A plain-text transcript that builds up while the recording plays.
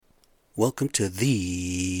Welcome to the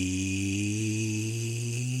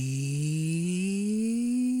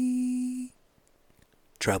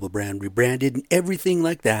Travel Brand Rebranded and everything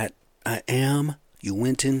like that. I am you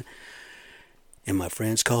Winton, and my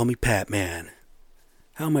friends call me Pat Man.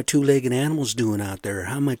 How my two-legged animals doing out there?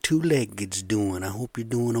 How my two-leggeds doing? I hope you're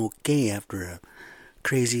doing okay after a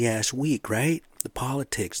crazy-ass week, right? The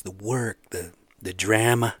politics, the work, the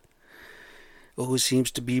drama. Always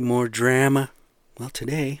seems to be more drama. Well,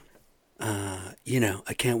 today,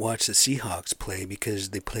 I can't watch the Seahawks play because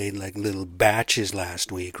they played like little batches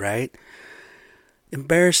last week, right?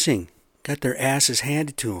 Embarrassing. Got their asses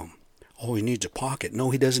handed to him. Oh, he needs a pocket. No,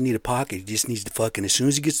 he doesn't need a pocket. He just needs to fucking, as soon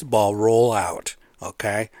as he gets the ball, roll out.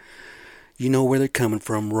 Okay? You know where they're coming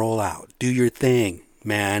from, roll out. Do your thing,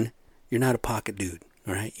 man. You're not a pocket dude,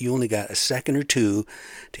 all right? You only got a second or two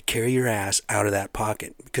to carry your ass out of that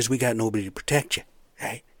pocket because we got nobody to protect you,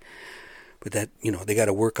 right? But that, they got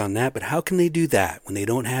to work on that. But how can they do that when they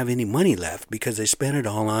don't have any money left because they spent it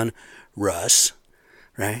all on Russ,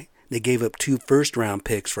 right? They gave up 2 first-round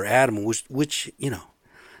picks for Adam, which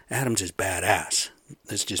Adams is badass.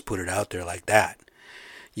 Let's just put it out there like that.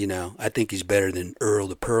 I think he's better than Earl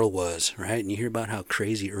the Pearl was, right? And you hear about how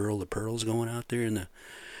crazy Earl the Pearl's going out there in the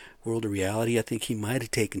world of reality. I think he might have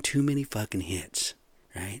taken too many fucking hits,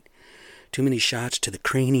 right? Too many shots to the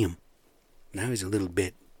cranium. Now he's a little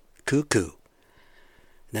bit cuckoo.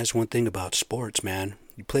 And that's one thing about sports, man.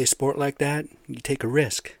 You play a sport like that, you take a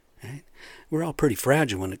risk, right? We're all pretty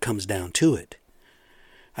fragile when it comes down to it.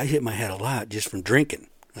 I hit my head a lot just from drinking,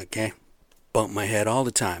 okay? Bumped my head all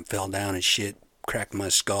the time, fell down and shit, cracked my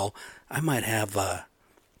skull. I might have,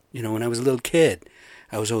 when I was a little kid,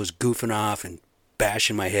 I was always goofing off and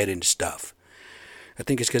bashing my head into stuff. I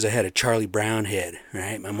think it's because I had a Charlie Brown head,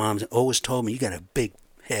 right? My mom's always told me, you got a big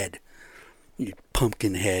head. You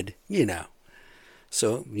pumpkin head,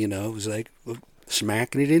 So, it was like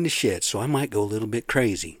smacking it into shit. So I might go a little bit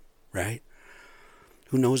crazy, right?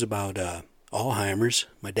 Who knows about Alzheimer's?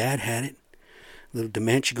 My dad had it. A little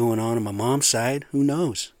dementia going on my mom's side. Who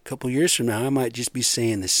knows? A couple years from now, I might just be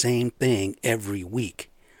saying the same thing every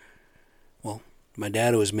week. Well, my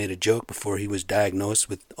dad always made a joke before he was diagnosed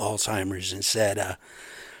with Alzheimer's and said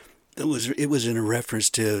it was in a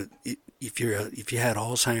reference to if you had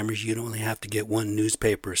Alzheimer's, you'd only have to get one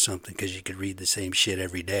newspaper or something because you could read the same shit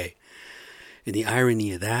every day. And the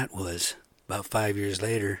irony of that was, about 5 years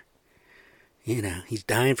later, he's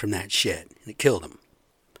dying from that shit, and it killed him.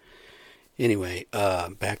 Anyway,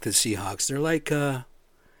 back to the Seahawks. They're like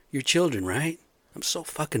your children, right? I'm so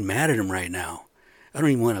fucking mad at them right now. I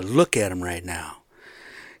don't even want to look at them right now.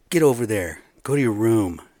 Get over there. Go to your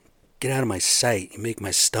room. Get out of my sight. You make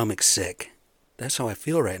my stomach sick. That's how I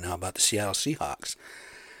feel right now about the Seattle Seahawks.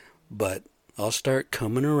 But I'll start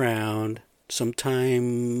coming around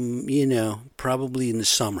sometime, probably in the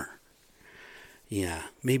summer. Yeah,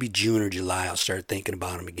 maybe June or July I'll start thinking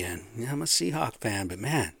about them again. Yeah, I'm a Seahawk fan, but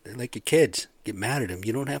man, they're like your kids. Get mad at them.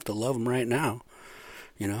 You don't have to love them right now.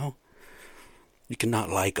 You can not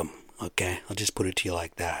like them, okay? I'll just put it to you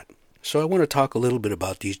like that. So I want to talk a little bit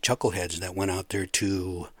about these chuckleheads that went out there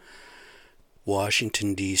to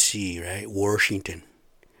Washington, D.C., right? Washington.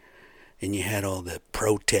 And you had all the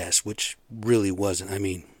protests, which really wasn't. I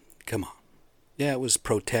mean, come on. Yeah, it was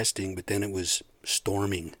protesting, but then it was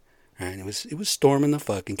storming. Right? It was storming the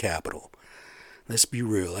fucking Capitol. Let's be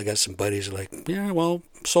real. I got some buddies who are like, yeah, well,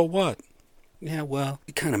 so what? Yeah, well,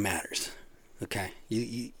 it kind of matters. Okay?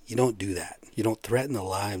 You don't do that. You don't threaten the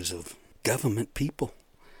lives of government people.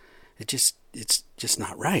 It's just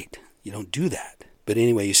not right. You don't do that. But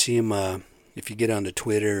anyway, you see them, if you get onto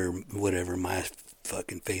Twitter or whatever, my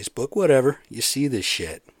fucking Facebook, whatever, you see this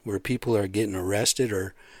shit where people are getting arrested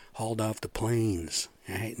or hauled off the planes,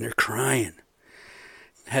 right? And they're crying.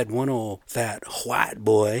 Had one old fat white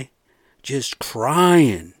boy just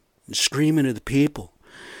crying and screaming at the people.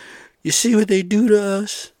 You see what they do to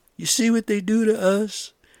us? You see what they do to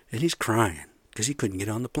us? And he's crying because he couldn't get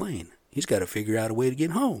on the plane. He's got to figure out a way to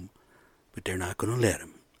get home. But they're not going to let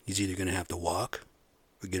him. He's either going to have to walk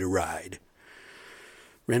or get a ride.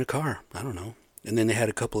 Rent a car. I don't know. And then they had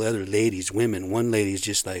a couple other ladies, women. One lady's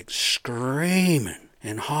just like screaming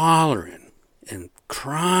and hollering and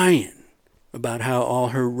crying about how all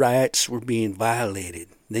her rights were being violated.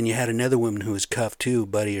 Then you had another woman who was cuffed too, a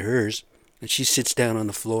buddy of hers, and she sits down on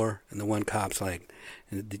the floor, and the one cop's like,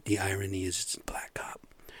 and the irony is it's a black cop,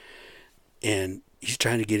 and he's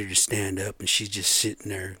trying to get her to stand up, and she's just sitting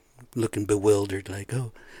there looking bewildered, like,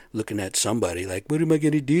 looking at somebody, like, what am I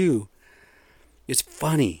going to do? It's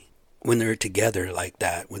funny when they're together like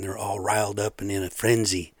that, when they're all riled up and in a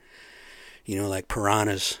frenzy, like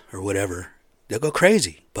piranhas or whatever. they'll go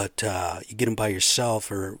crazy. But you get them by yourself,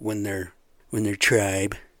 or when their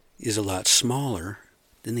tribe is a lot smaller,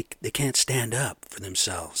 then they can't stand up for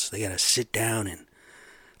themselves. They gotta sit down and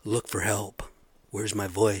look for help. Where's my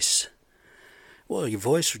voice? Well, you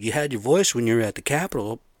had your voice when you were at the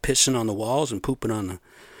Capitol, pissing on the walls and pooping on the,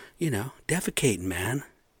 defecating, man.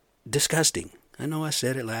 Disgusting. I know I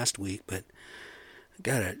said it last week, but I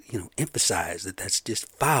gotta, emphasize that that's just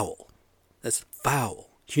foul. That's foul.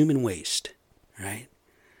 Human waste, right?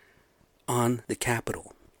 On the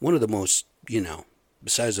Capitol. One of the most,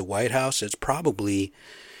 besides the White House, it's probably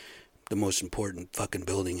the most important fucking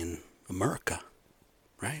building in America,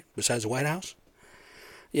 right? Besides the White House?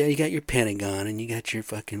 Yeah, you got your Pentagon and you got your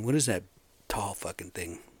fucking, what is that tall fucking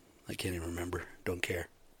thing? I can't even remember. Don't care.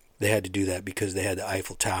 They had to do that because they had the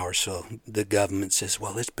Eiffel Tower, so the government says,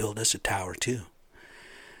 well, let's build us a tower too.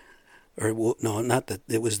 Or, well, no, not that.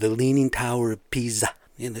 It was the Leaning Tower of Pisa.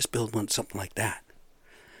 Yeah, let's build one, something like that.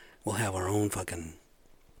 We'll have our own fucking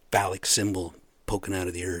phallic symbol poking out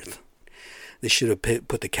of the earth. They should have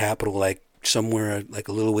put the Capitol like somewhere like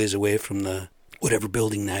a little ways away from the whatever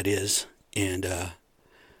building that is, and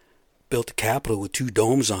built the Capitol with 2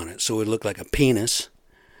 domes on it, so it looked like a penis,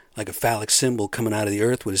 like a phallic symbol coming out of the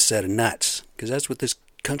earth with a set of nuts. Because that's what this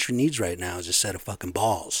country needs right now, is a set of fucking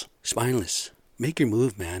balls. Spineless. Make your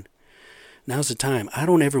move, man. Now's the time. I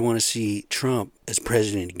don't ever want to see Trump as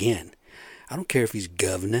president again. I don't care if he's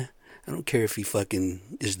governor. I don't care if he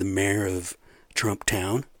fucking is the mayor of Trump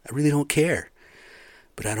Town. I really don't care.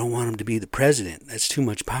 But I don't want him to be the president. That's too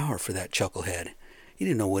much power for that chucklehead. He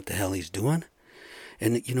didn't know what the hell he's doing.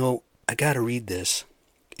 And, I got to read this.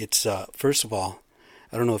 It's, first of all,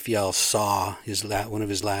 I don't know if y'all saw one of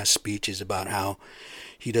his last speeches about how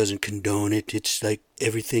he doesn't condone it. It's like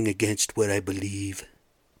everything against what I believe.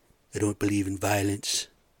 I don't believe in violence.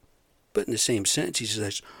 But in the same sentence, he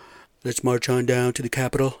says, let's march on down to the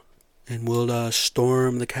Capitol and we'll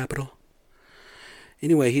storm the Capitol.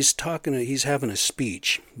 Anyway, he's having a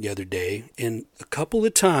speech the other day, and a couple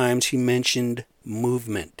of times he mentioned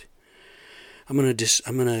movement. I'm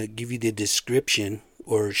gonna give you the description,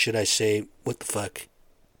 or should I say, what the fuck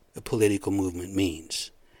a political movement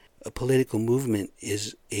means. A political movement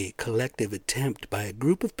is a collective attempt by a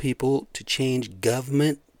group of people to change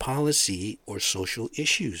government policy or social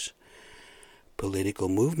issues. Political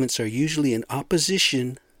movements are usually in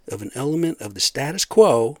opposition of an element of the status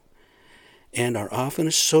quo and are often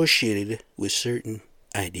associated with certain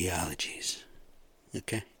ideologies.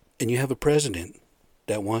 Okay? And you have a president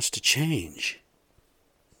that wants to change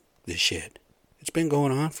this shit. It's been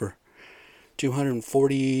going on for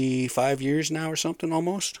 245 years now or something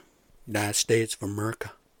almost. United States of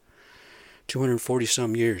America. 240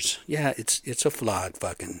 some years. Yeah, it's flawed,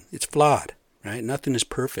 right? Nothing is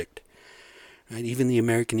perfect. Right? Even the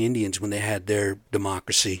American Indians, when they had their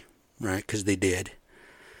democracy, right? Because they did.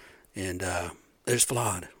 And there's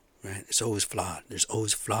flawed, right? It's always flawed. There's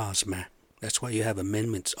always flaws, man. That's why you have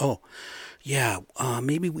amendments. Oh, yeah,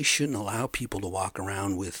 maybe we shouldn't allow people to walk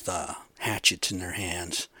around with hatchets in their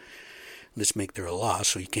hands. Let's make there a law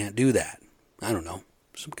so you can't do that. I don't know.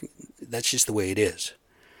 That's just the way it is.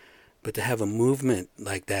 But to have a movement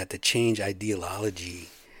like that to change ideology,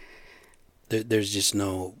 there's just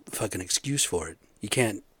no fucking excuse for it. You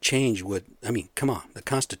can't change come on, the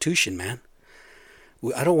Constitution, man.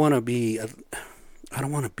 I don't want to be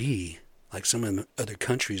like some of the other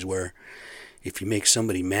countries where if you make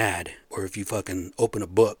somebody mad, or if you fucking open a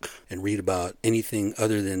book and read about anything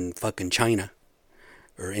other than fucking China,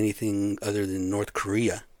 or anything other than North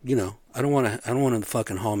Korea, I don't want to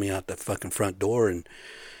fucking haul me out the fucking front door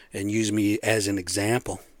and use me as an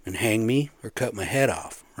example and hang me or cut my head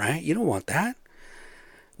off, right? You don't want that.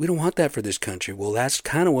 We don't want that for this country. Well, that's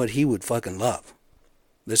kind of what he would fucking love.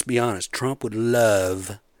 Let's be honest. Trump would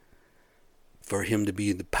love for him to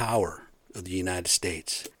be the power of the United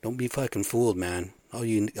States. Don't be fucking fooled, man. All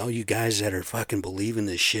you guys that are fucking believing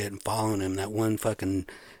this shit and following him, that one fucking,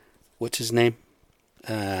 what's his name?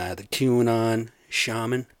 The QAnon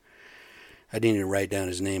shaman. I didn't even write down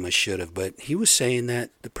his name. I should have. But he was saying that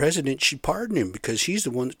the president should pardon him because he's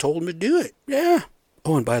the one that told him to do it. Yeah.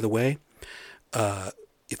 Oh, and by the way,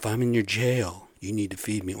 if I'm in your jail, you need to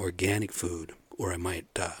feed me organic food, or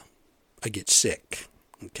I get sick.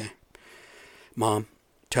 Okay? Mom,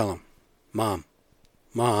 tell him. Mom,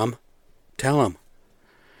 tell him.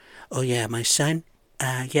 Oh, yeah, my son?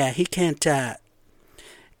 Yeah, he can't,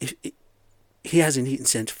 he hasn't eaten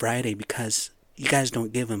since Friday because you guys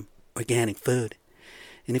don't give him organic food.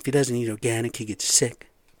 And if he doesn't eat organic, he gets sick.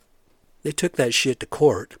 They took that shit to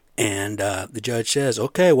court, and the judge says,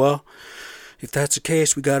 okay, well, if that's the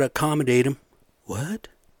case, we got to accommodate him. What?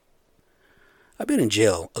 I've been in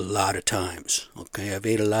jail a lot of times, okay? I've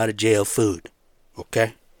ate a lot of jail food,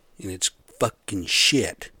 okay? And it's fucking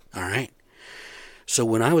shit, all right? So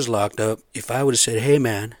when I was locked up, if I would have said, hey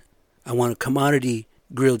man, I want a commodity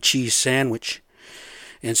grilled cheese sandwich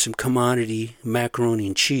and some commodity macaroni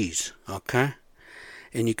and cheese, okay?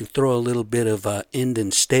 And you can throw a little bit of Indian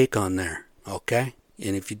steak on there, okay?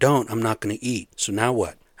 And if you don't, I'm not going to eat. So now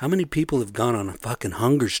what? How many people have gone on fucking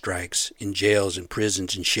hunger strikes in jails and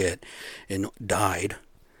prisons and shit and died?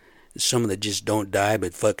 Some of them just don't die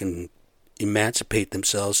but fucking emancipate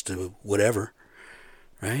themselves to whatever,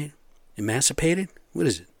 right? Emancipated? What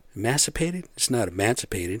is it? Emancipated? It's not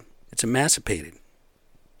emancipated. It's emancipated.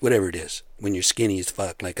 Whatever it is. When you're skinny as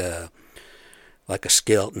fuck, like a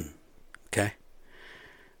skeleton, okay?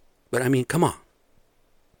 But I mean, come on.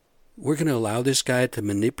 We're going to allow this guy to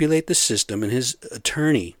manipulate the system, and his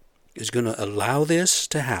attorney is going to allow this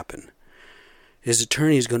to happen. His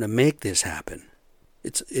attorney is going to make this happen.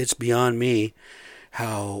 It's beyond me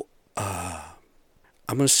how, I'm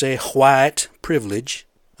going to say white privilege,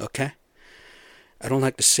 okay? I don't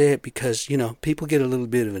like to say it because, people get a little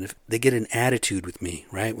bit of they get an attitude with me,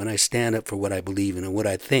 right? When I stand up for what I believe in and what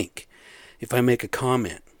I think. If I make a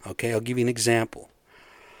comment, okay, I'll give you an example.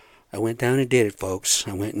 I went down and did it, folks.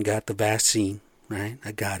 I went and got the vaccine, right?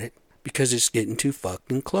 I got it because it's getting too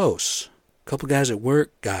fucking close. A couple guys at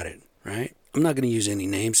work got it, right? I'm not going to use any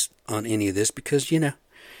names on any of this because, they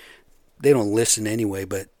don't listen anyway,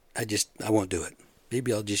 but I won't do it.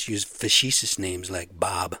 Maybe I'll just use facetious names like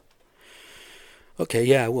Bob. Okay,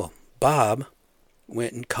 yeah, I will. Bob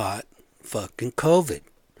went and caught fucking COVID,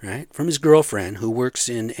 right? From his girlfriend who works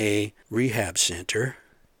in a rehab center.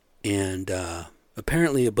 And,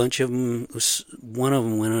 apparently a bunch of them, one of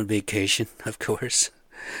them went on vacation, of course.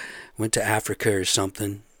 Went to Africa or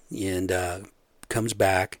something and comes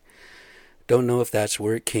back. Don't know if that's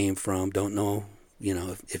where it came from. Don't know,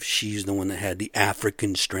 if she's the one that had the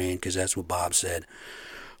African strain, because that's what Bob said.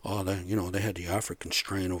 Oh, they had the African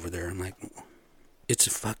strain over there. I'm like, it's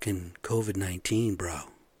a fucking COVID-19, bro.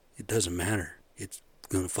 It doesn't matter. It's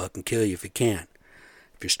going to fucking kill you if it can.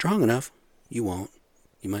 If you're strong enough, you won't.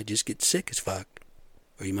 You might just get sick as fuck.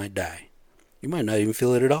 Or you might die. You might not even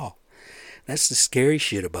feel it at all. That's the scary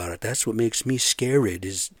shit about it. That's what makes me scared,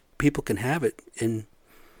 is people can have it and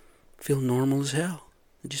feel normal as hell.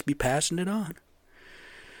 And just be passing it on.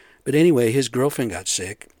 But anyway, his girlfriend got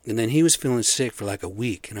sick. And then he was feeling sick for like a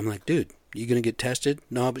week. And I'm like, dude, you going to get tested?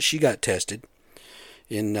 No, but she got tested.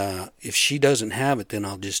 And if she doesn't have it, then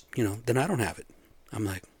I'll just, then I don't have it. I'm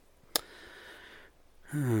like,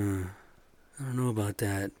 I don't know about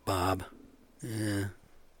that, Bob. Yeah.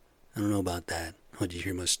 I don't know about that. Oh, did you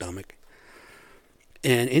hear my stomach?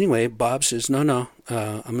 And anyway, Bob says, no,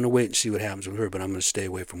 I'm going to wait and see what happens with her, but I'm going to stay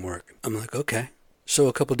away from work. I'm like, okay. So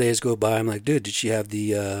a couple of days go by. I'm like, dude, did she get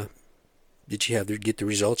the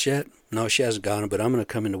results yet? No, she hasn't gotten them, but I'm going to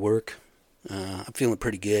come into work. I'm feeling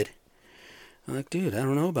pretty good. I'm like, dude, I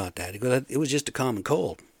don't know about that. He goes, it was just a common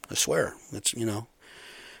cold. I swear. It's,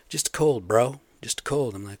 just a cold, bro. Just a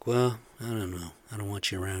cold. I'm like, well, I don't know. I don't want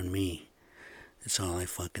you around me. That's all I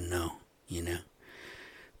fucking know,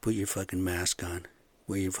 Put your fucking mask on.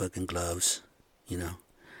 Wear your fucking gloves, I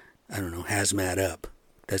don't know, hazmat up.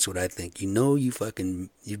 That's what I think.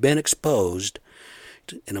 You've been exposed.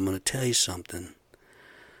 And I'm going to tell you something.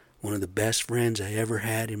 One of the best friends I ever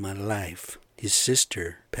had in my life, his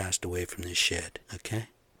sister passed away from this shit, okay?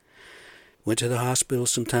 Went to the hospital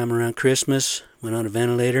sometime around Christmas, went on a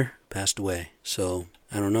ventilator, passed away. So,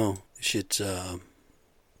 I don't know.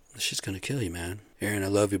 This shit's gonna kill you, man. Aaron, I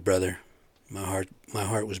love you, brother. My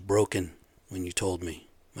heart was broken when you told me.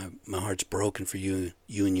 My heart's broken for you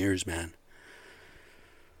and yours, man.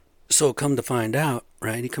 So come to find out,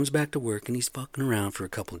 right, he comes back to work and he's fucking around for a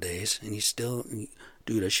couple of days and he's still,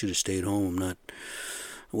 dude, I should have stayed home. I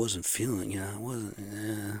wasn't feeling,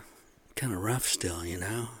 kind of rough still,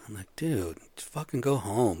 I'm like, dude, just fucking go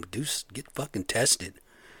home. Get fucking tested.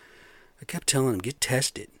 I kept telling him, get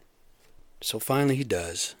tested. So finally he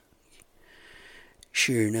does.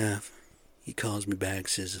 Sure enough, he calls me back,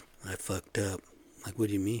 says, I fucked up. I'm like, what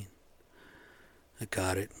do you mean? I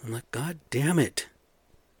got it. I'm like, God damn it.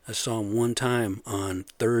 I saw him one time on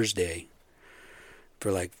Thursday. For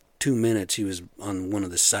like 2 minutes, he was on one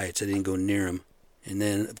of the sites. I didn't go near him. And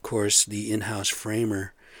then, of course, the in-house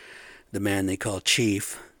framer, the man they call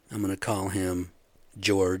Chief, I'm going to call him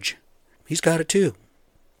George. He's got it too.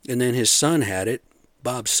 And then his son had it.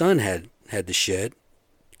 Bob's son had the shit.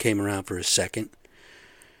 Came around for a second.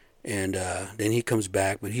 And then he comes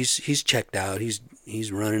back, but he's checked out.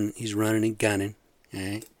 He's running and gunning,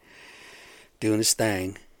 right? Doing his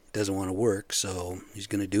thing. Doesn't want to work, so he's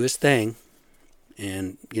going to do his thing.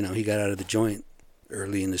 And, he got out of the joint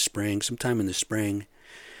early in the spring, sometime in the spring.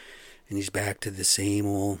 And he's back to the same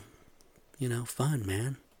old, fun,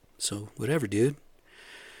 man. So, whatever, dude.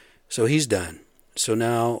 So, he's done. So,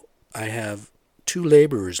 now I have 2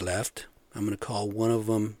 laborers left. I'm going to call one of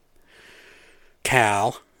them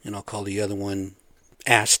Cal, and I'll call the other one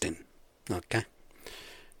Aston. Okay?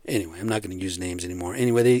 Anyway, I'm not going to use names anymore.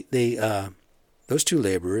 Anyway, those 2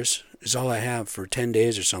 laborers is all I have for 10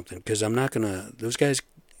 days or something, because I'm not going to, those guys,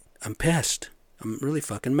 I'm pissed. I'm really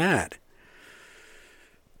fucking mad.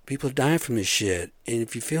 People are dying from this shit. And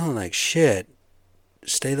if you're feeling like shit,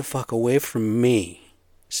 stay the fuck away from me.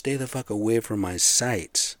 Stay the fuck away from my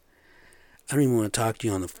sites. I don't even want to talk to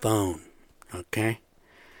you on the phone. Okay?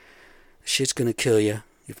 Shit's gonna kill you.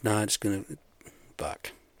 If not, it's gonna...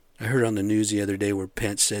 Fuck. I heard on the news the other day where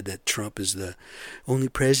Pence said that Trump is the only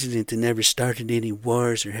president that never started any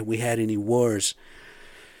wars or we had any wars.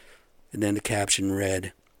 And then the caption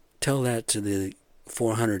read, tell that to the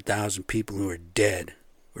 400,000 people who are dead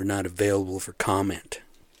or not available for comment.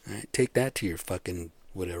 All right, take that to your fucking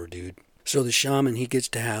whatever, dude. So the shaman, he gets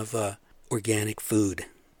to have organic food.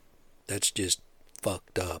 That's just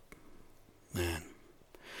fucked up, man.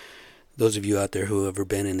 Those of you out there who have ever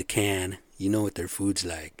been in the can, you know what their food's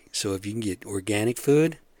like. So if you can get organic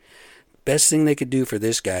food, best thing they could do for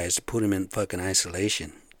this guy is to put him in fucking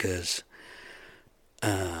isolation. Because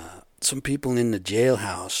some people in the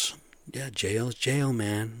jailhouse, jail is jail,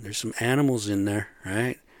 man. There's some animals in there,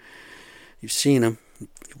 right? You've seen them,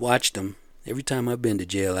 you've watched them. Every time I've been to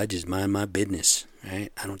jail, I just mind my business,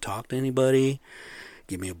 right? I don't talk to anybody.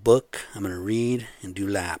 Give me a book, I'm going to read and do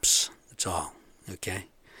laps. That's all, okay?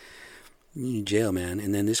 You're in jail, man.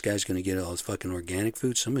 And then this guy's going to get all his fucking organic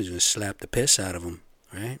food. Somebody's going to slap the piss out of him,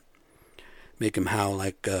 right? Make him howl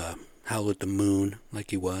at the moon like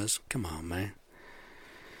he was. Come on, man.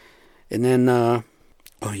 And then, oh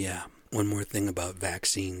yeah, one more thing about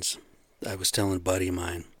vaccines. I was telling a buddy of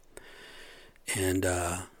mine. And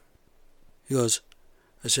he goes,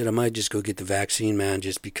 I said, I might just go get the vaccine, man,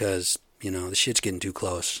 just because, the shit's getting too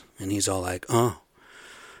close. And he's all like, oh,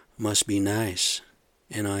 must be nice.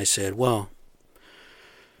 And I said, well,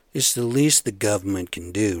 it's the least the government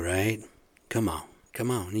can do, right? Come on.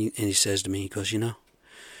 And he says to me, he goes, you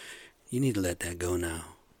need to let that go now.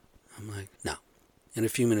 I'm like, no. And a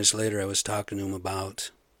few minutes later, I was talking to him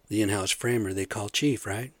about the in-house framer they call Chief,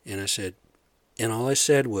 right? And I said, and all I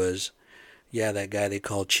said was, yeah, that guy they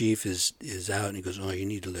call Chief is out. And he goes, oh, you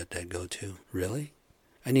need to let that go too. Really?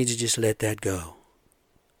 I need to just let that go.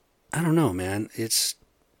 I don't know, man. It's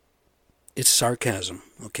sarcasm,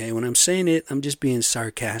 okay? When I'm saying it, I'm just being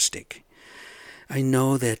sarcastic. I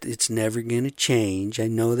know that it's never going to change. I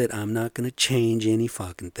know that I'm not going to change any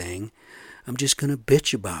fucking thing. I'm just going to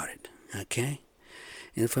bitch about it, okay?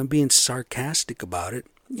 And if I'm being sarcastic about it,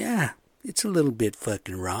 yeah, it's a little bit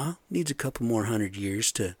fucking raw. Needs a couple more 100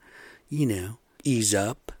 years to, ease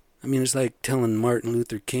up. I mean, it's like telling Martin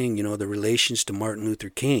Luther King, the relations to Martin Luther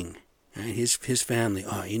King, right? His family.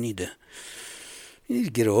 Oh, you need to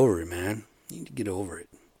get over it, man. You need to get over it.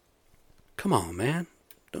 Come on, man.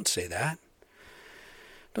 Don't say that.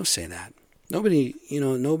 Don't say that. Nobody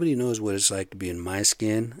knows what it's like to be in my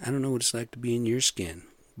skin. I don't know what it's like to be in your skin.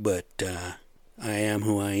 But I am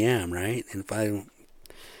who I am, right? And if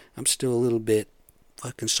I'm still a little bit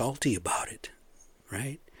fucking salty about it,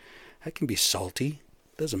 right? I can be salty.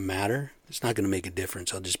 Doesn't matter. It's not going to make a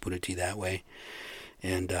difference. I'll just put it to you that way.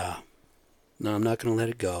 And no, I'm not going to let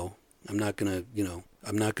it go. I'm not going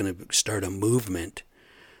to start a movement.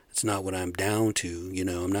 It's not what I'm down to.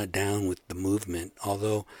 I'm not down with the movement.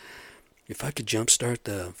 Although, if I could jumpstart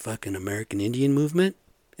the fucking American Indian movement,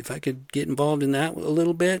 if I could get involved in that a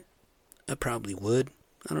little bit, I probably would.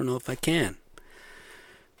 I don't know if I can.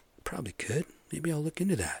 Probably could. Maybe I'll look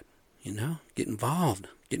into that. Get involved.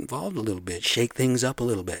 Get involved a little bit. Shake things up a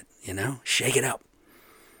little bit. Shake it up.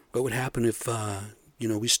 What would happen if,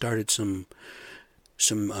 we started some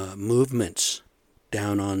movements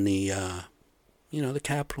down on the, the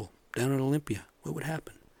Capitol, down in Olympia? What would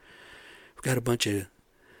happen? We've got a bunch of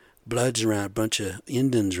bloods around, a bunch of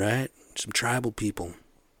Indians, right? Some tribal people.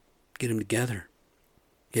 Get them together.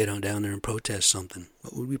 Get on down there and protest something.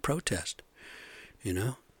 What would we protest? I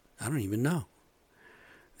don't even know.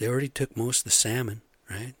 They already took most of the salmon,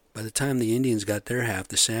 right? By the time the Indians got their half,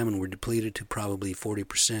 the salmon were depleted to probably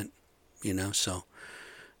 40%, so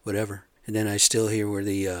whatever. And then I still hear where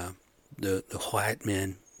the white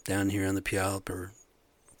men down here on the Puyallup are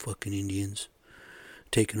fucking Indians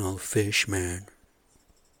taking all the fish, man.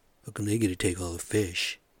 How come they get to take all the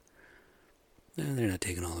fish? They're not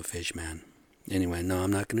taking all the fish, man. Anyway, no,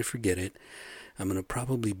 I'm not going to forget it. I'm going to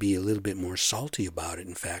probably be a little bit more salty about it,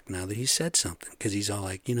 in fact, now that he said something. Because he's all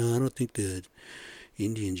like, I don't think the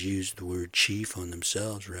Indians used the word chief on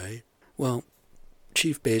themselves, right? Well,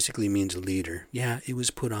 chief basically means leader. Yeah, it was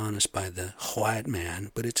put on us by the white man,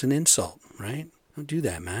 but it's an insult, right? Don't do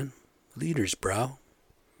that, man. Leaders, bro.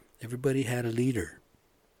 Everybody had a leader.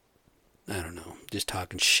 I don't know. Just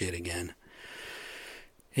talking shit again.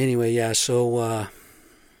 Anyway, yeah, so I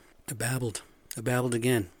babbled. I babbled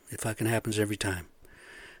again. It fucking happens every time.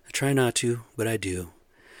 I try not to, but I do.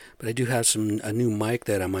 But I do have a new mic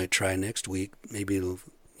that I might try next week. Maybe it'll,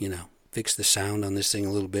 fix the sound on this thing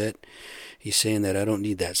a little bit. He's saying that I don't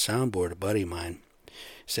need that soundboard. A buddy of mine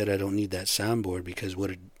said I don't need that soundboard because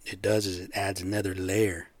what it does is it adds another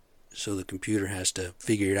layer. So the computer has to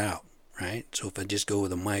figure it out, right? So if I just go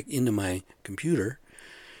with a mic into my computer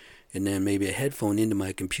and then maybe a headphone into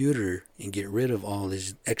my computer and get rid of all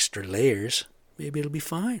these extra layers, maybe it'll be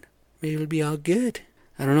fine. Maybe it'll be all good.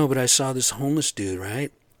 I don't know, but I saw this homeless dude,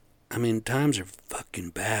 right? I mean, times are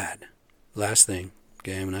fucking bad. Last thing,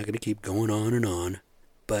 okay, I'm not going to keep going on,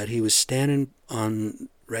 but he was standing on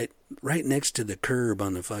right next to the curb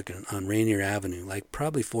on Rainier Avenue, like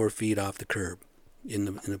probably 4 feet off the curb in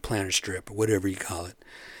the planter strip or whatever you call it.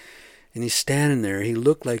 And he's standing there. He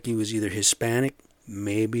looked like he was either Hispanic,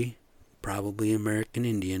 maybe, probably American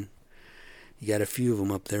Indian. You got a few of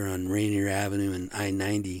them up there on Rainier Avenue and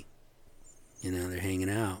I-90. They're hanging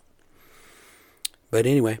out. But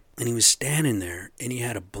anyway, and he was standing there, and he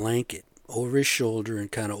had a blanket over his shoulder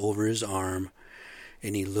and kind of over his arm,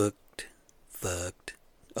 and he looked fucked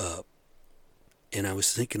up. And I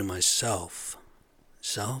was thinking to myself,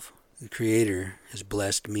 the Creator has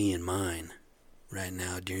blessed me and mine right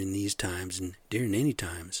now during these times and during any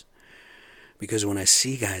times. Because when I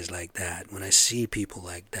see guys like that, when I see people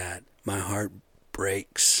like that, my heart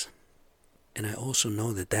breaks. And I also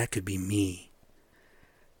know that could be me.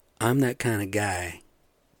 I'm that kind of guy.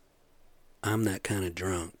 I'm that kind of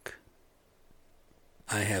drunk.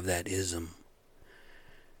 I have that ism.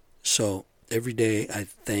 So every day I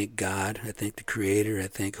thank God, I thank the Creator, I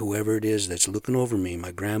thank whoever it is that's looking over me,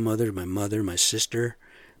 my grandmother, my mother, my sister,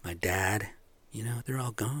 my dad, they're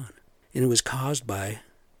all gone. And it was caused by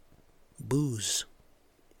booze.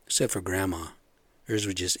 Except for Grandma. Hers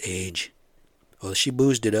was just age. Well, she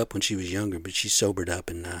boozed it up when she was younger, but she sobered up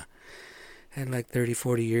and had like 30,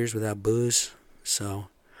 40 years without booze. So,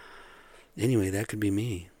 anyway, that could be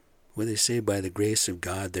me. What they say, by the grace of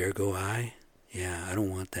God, there go I. Yeah, I don't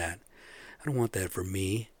want that. I don't want that for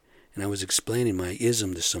me. And I was explaining my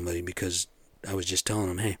ism to somebody because I was just telling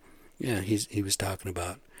him, hey, yeah, he was talking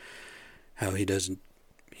about how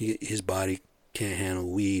his body can't handle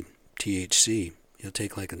weed, THC. He'll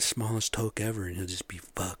take like the smallest toke ever and he'll just be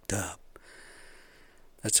fucked up.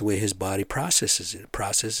 That's the way his body processes it. It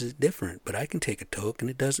processes it different. But I can take a toke and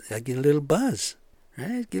I get a little buzz.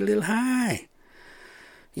 Right? Get a little high.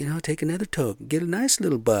 Take another toke. Get a nice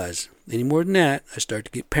little buzz. Any more than that, I start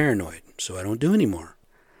to get paranoid. So I don't do anymore.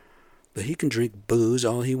 But he can drink booze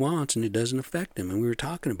all he wants and it doesn't affect him. And we were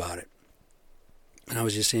talking about it. And I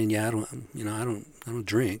was just saying, yeah, I don't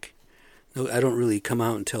drink. No, I don't really come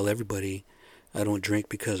out and tell everybody I don't drink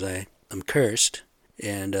because I'm cursed.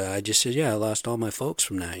 And I just said, yeah, I lost all my folks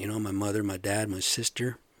from that. My mother, my dad, my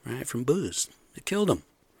sister, right, from booze. It killed them.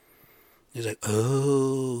 He's like,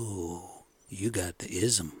 oh, you got the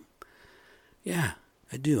ism. Yeah,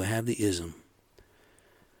 I do. I have the ism.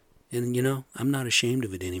 And, I'm not ashamed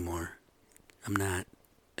of it anymore. I'm not.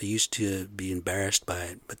 I used to be embarrassed by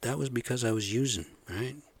it, but that was because I was using,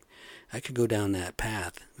 right? I could go down that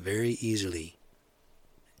path very easily.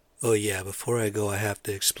 Oh yeah, before I go, I have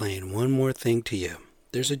to explain one more thing to you.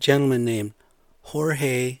 There's a gentleman named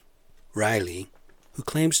Jorge Riley who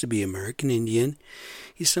claims to be American Indian.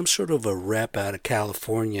 He's some sort of a rep out of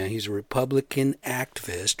California. He's a Republican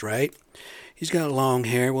activist, right? He's got long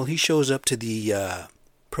hair. Well, he shows up to the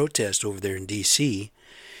protest over there in D.C.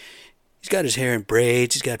 He's got his hair in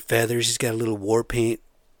braids. He's got feathers. He's got a little war paint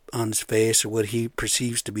on his face, or what he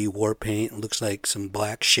perceives to be war paint. It looks like some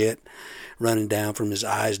black shit running down from his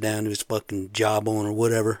eyes down to his fucking jawbone or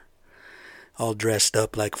whatever. All dressed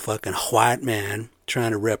up like a fucking white man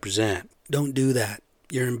trying to represent. Don't do that.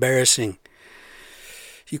 You're embarrassing.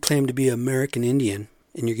 You claim to be an American Indian,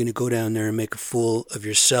 and you're going to go down there and make a fool of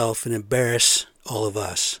yourself and embarrass all of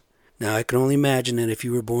us. Now, I can only imagine that if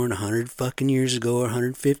you were born 100 fucking years ago or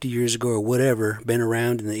 150 years ago or whatever, been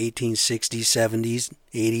around in the 1860s, 70s,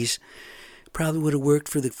 80s, probably would have worked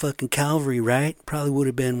for the fucking cavalry, right? Probably would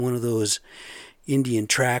have been one of those Indian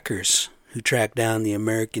trackers who tracked down the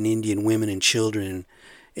American Indian women and children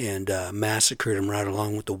and massacred them right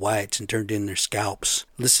along with the whites and turned in their scalps.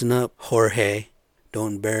 Listen up, Jorge.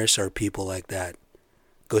 Don't embarrass our people like that.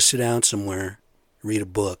 Go sit down somewhere, read a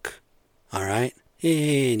book. All right?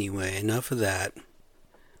 Anyway, enough of that.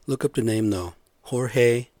 Look up the name, though.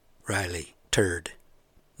 Jorge Riley. Turd.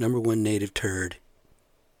 #1 native turd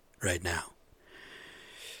right now.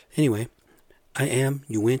 Anyway, I am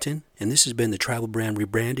Uinta, and this has been the Tribal Brand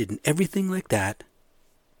Rebranded and everything like that.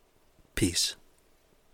 Peace.